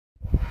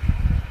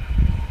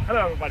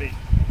Hello everybody.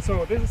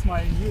 So this is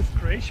my newest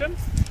creation.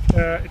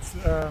 It's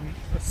a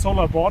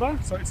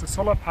ZolarBoda, so it's a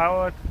solar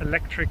powered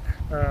electric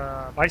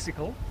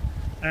bicycle.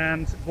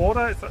 And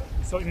Boda is,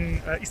 so in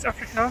East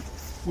Africa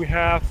we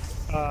have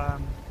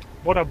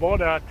Boda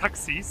Bodas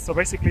taxis. So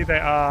basically they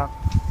are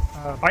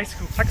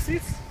bicycle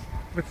taxis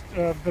with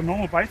the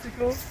normal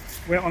bicycle,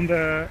 where on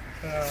the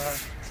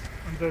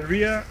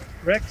rear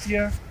rack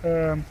here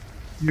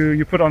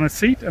you put on a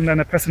seat and then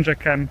a passenger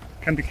can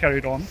be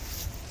carried on.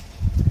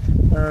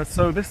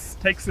 So this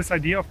takes this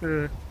idea of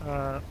the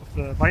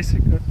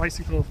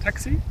bicycle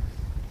taxi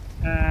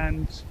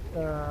and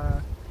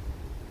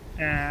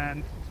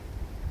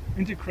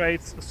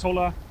integrates a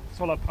solar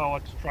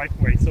powered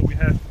driveway. So we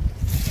have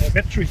a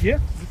battery here,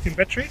 lithium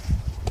battery.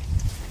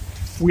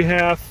 We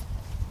have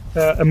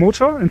a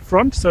motor in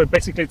front, so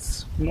basically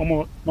it's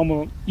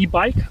normal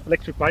e-bike,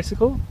 electric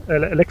bicycle,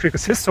 electric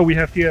assist. So we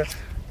have here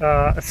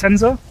a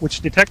sensor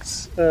which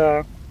detects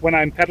when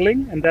I'm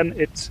pedaling, and then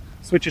it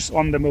switches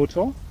on the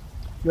motor.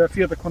 You have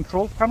here the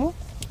control panel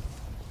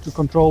to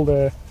control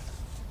the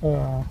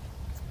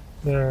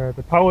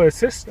power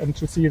assist and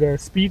to see the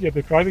speed of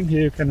the driving.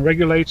 Here you can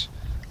regulate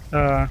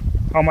how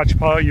much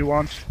power you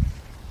want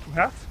to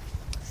have.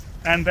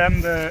 And then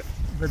the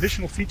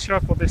additional feature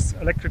for this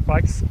electric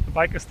bike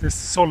is this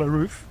solar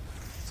roof.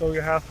 So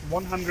you have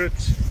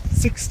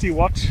 160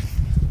 watt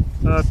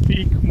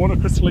peak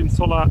monocrystalline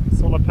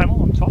solar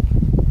panel on top,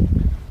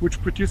 which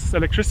produces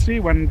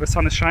electricity when the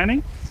sun is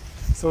shining.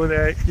 So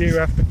here you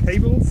have the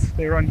cables,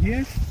 they run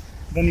here.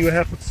 Then you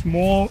have a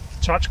small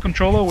charge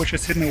controller which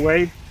is hidden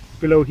away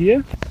below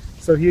here.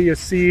 So here you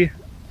see,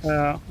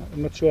 I'm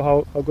not sure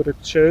how good it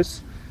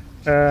shows.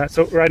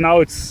 So right now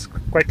it's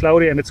quite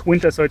cloudy and it's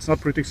winter, so it's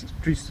not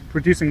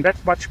producing that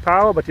much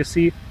power, but you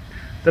see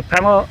the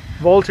panel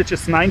voltage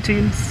is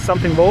 19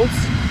 something volts,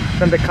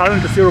 then the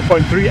current is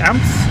 0.3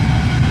 amps,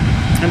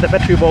 and the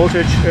battery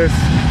voltage is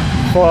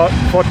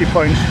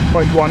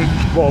 40.1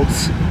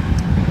 volts.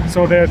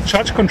 So the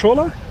charge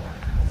controller,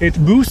 it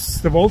boosts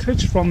the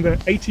voltage from the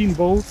 18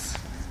 volts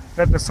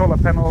that the solar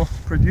panel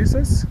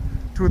produces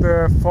to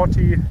the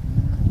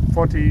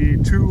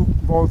 42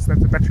 volts that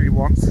the battery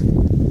wants.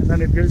 And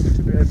then it goes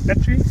into the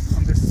battery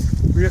on this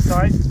rear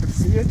side. You can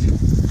see it.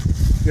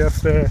 You have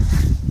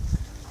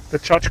the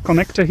charge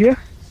connector here.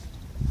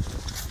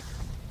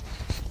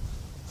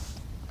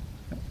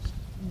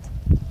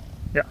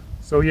 Yeah,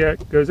 so here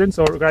it goes in.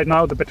 So right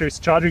now the battery is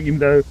charging, even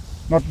though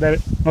not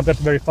that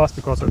very fast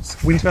because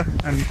it's winter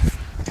and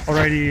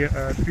already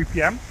 3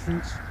 p.m.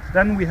 And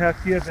then we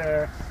have here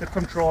the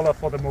controller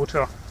for the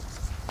motor.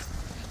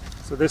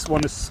 So this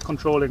one is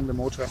controlling the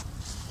motor.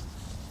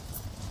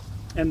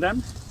 And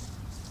then,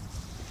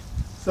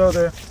 so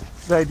the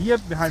idea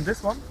behind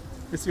this one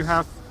is you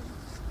have,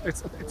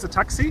 it's a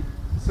taxi,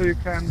 so you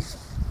can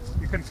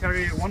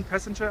carry one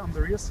passenger on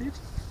the rear seat.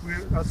 We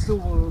still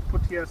will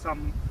put here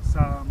some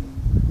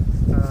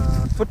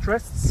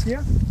footrests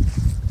here.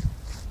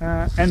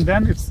 And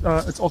then it's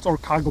also a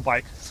cargo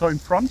bike. So in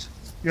front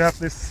you have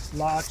this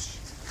large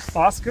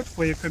basket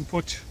where you can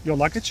put your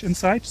luggage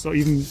inside, so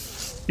even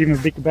a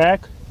big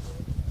bag.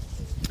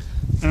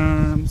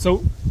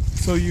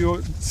 So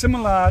your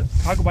similar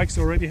cargo bikes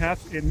you already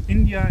have in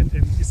India and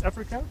in East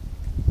Africa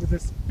with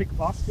this big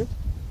basket.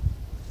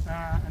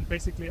 And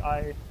basically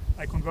I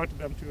converted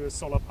them to a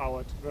solar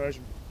powered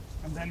version.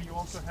 And then you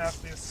also have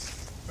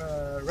this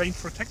rain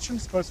protection,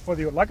 both for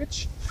your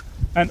luggage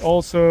and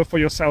also for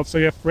yourself. So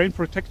you have rain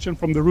protection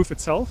from the roof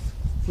itself,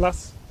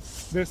 plus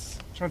this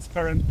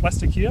transparent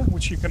plastic here,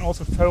 which you can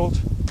also fold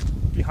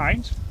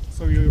behind,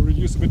 so you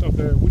reduce a bit of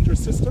the wind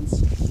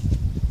resistance.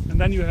 And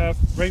then you have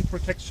rain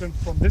protection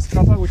from this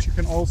cover, which you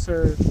can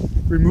also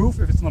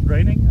remove if it's not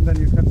raining, and then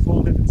you can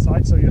fold it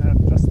inside, so you have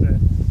just the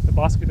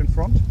basket in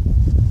front.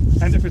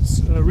 And if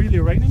it's really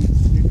raining,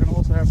 you can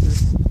also have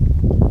this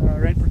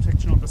rain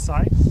protection on the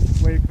side,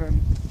 where you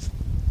can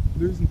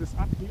loosen this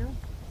up here.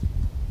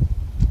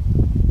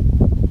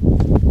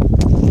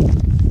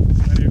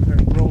 Then you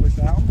can roll it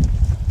down.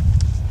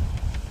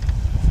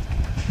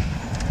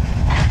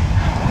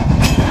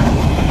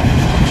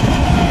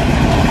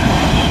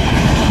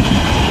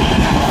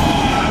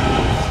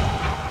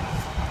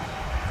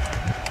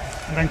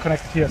 And then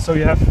connect it here. So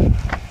you have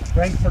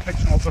rain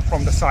protection also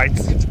from the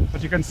sides,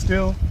 but you can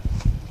still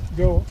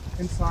go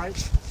inside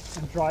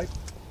and drive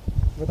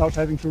without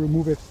having to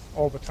remove it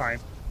all the time.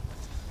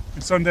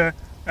 And so the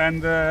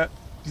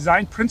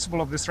design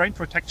principle of this rain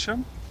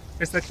protection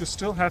is that you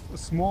still have a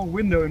small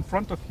window in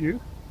front of you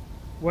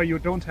where you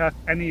don't have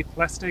any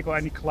plastic or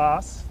any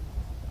glass,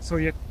 so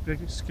you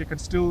can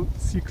still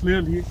see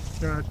clearly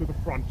to the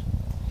front.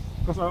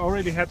 Because I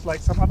already had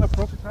like some other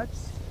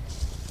prototypes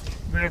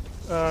with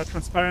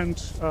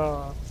transparent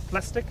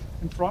plastic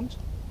in front,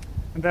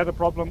 and there the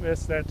problem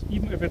is that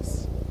even if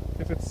it's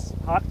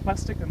hard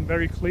plastic and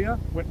very clear,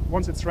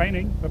 once it's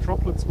raining, the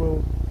droplets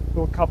will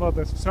cover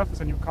the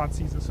surface and you can't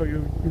see this, so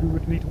you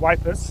would need to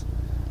wipe this,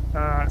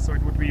 so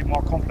it would be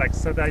more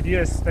complex. So the idea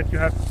is that you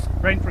have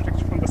rain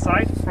protection from the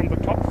side, from the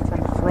top,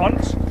 from the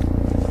front,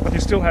 but you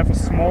still have a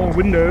small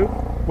window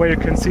where you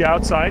can see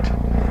outside,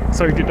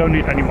 so you don't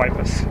need any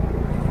wipers.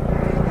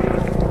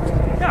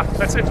 Yeah,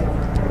 that's it.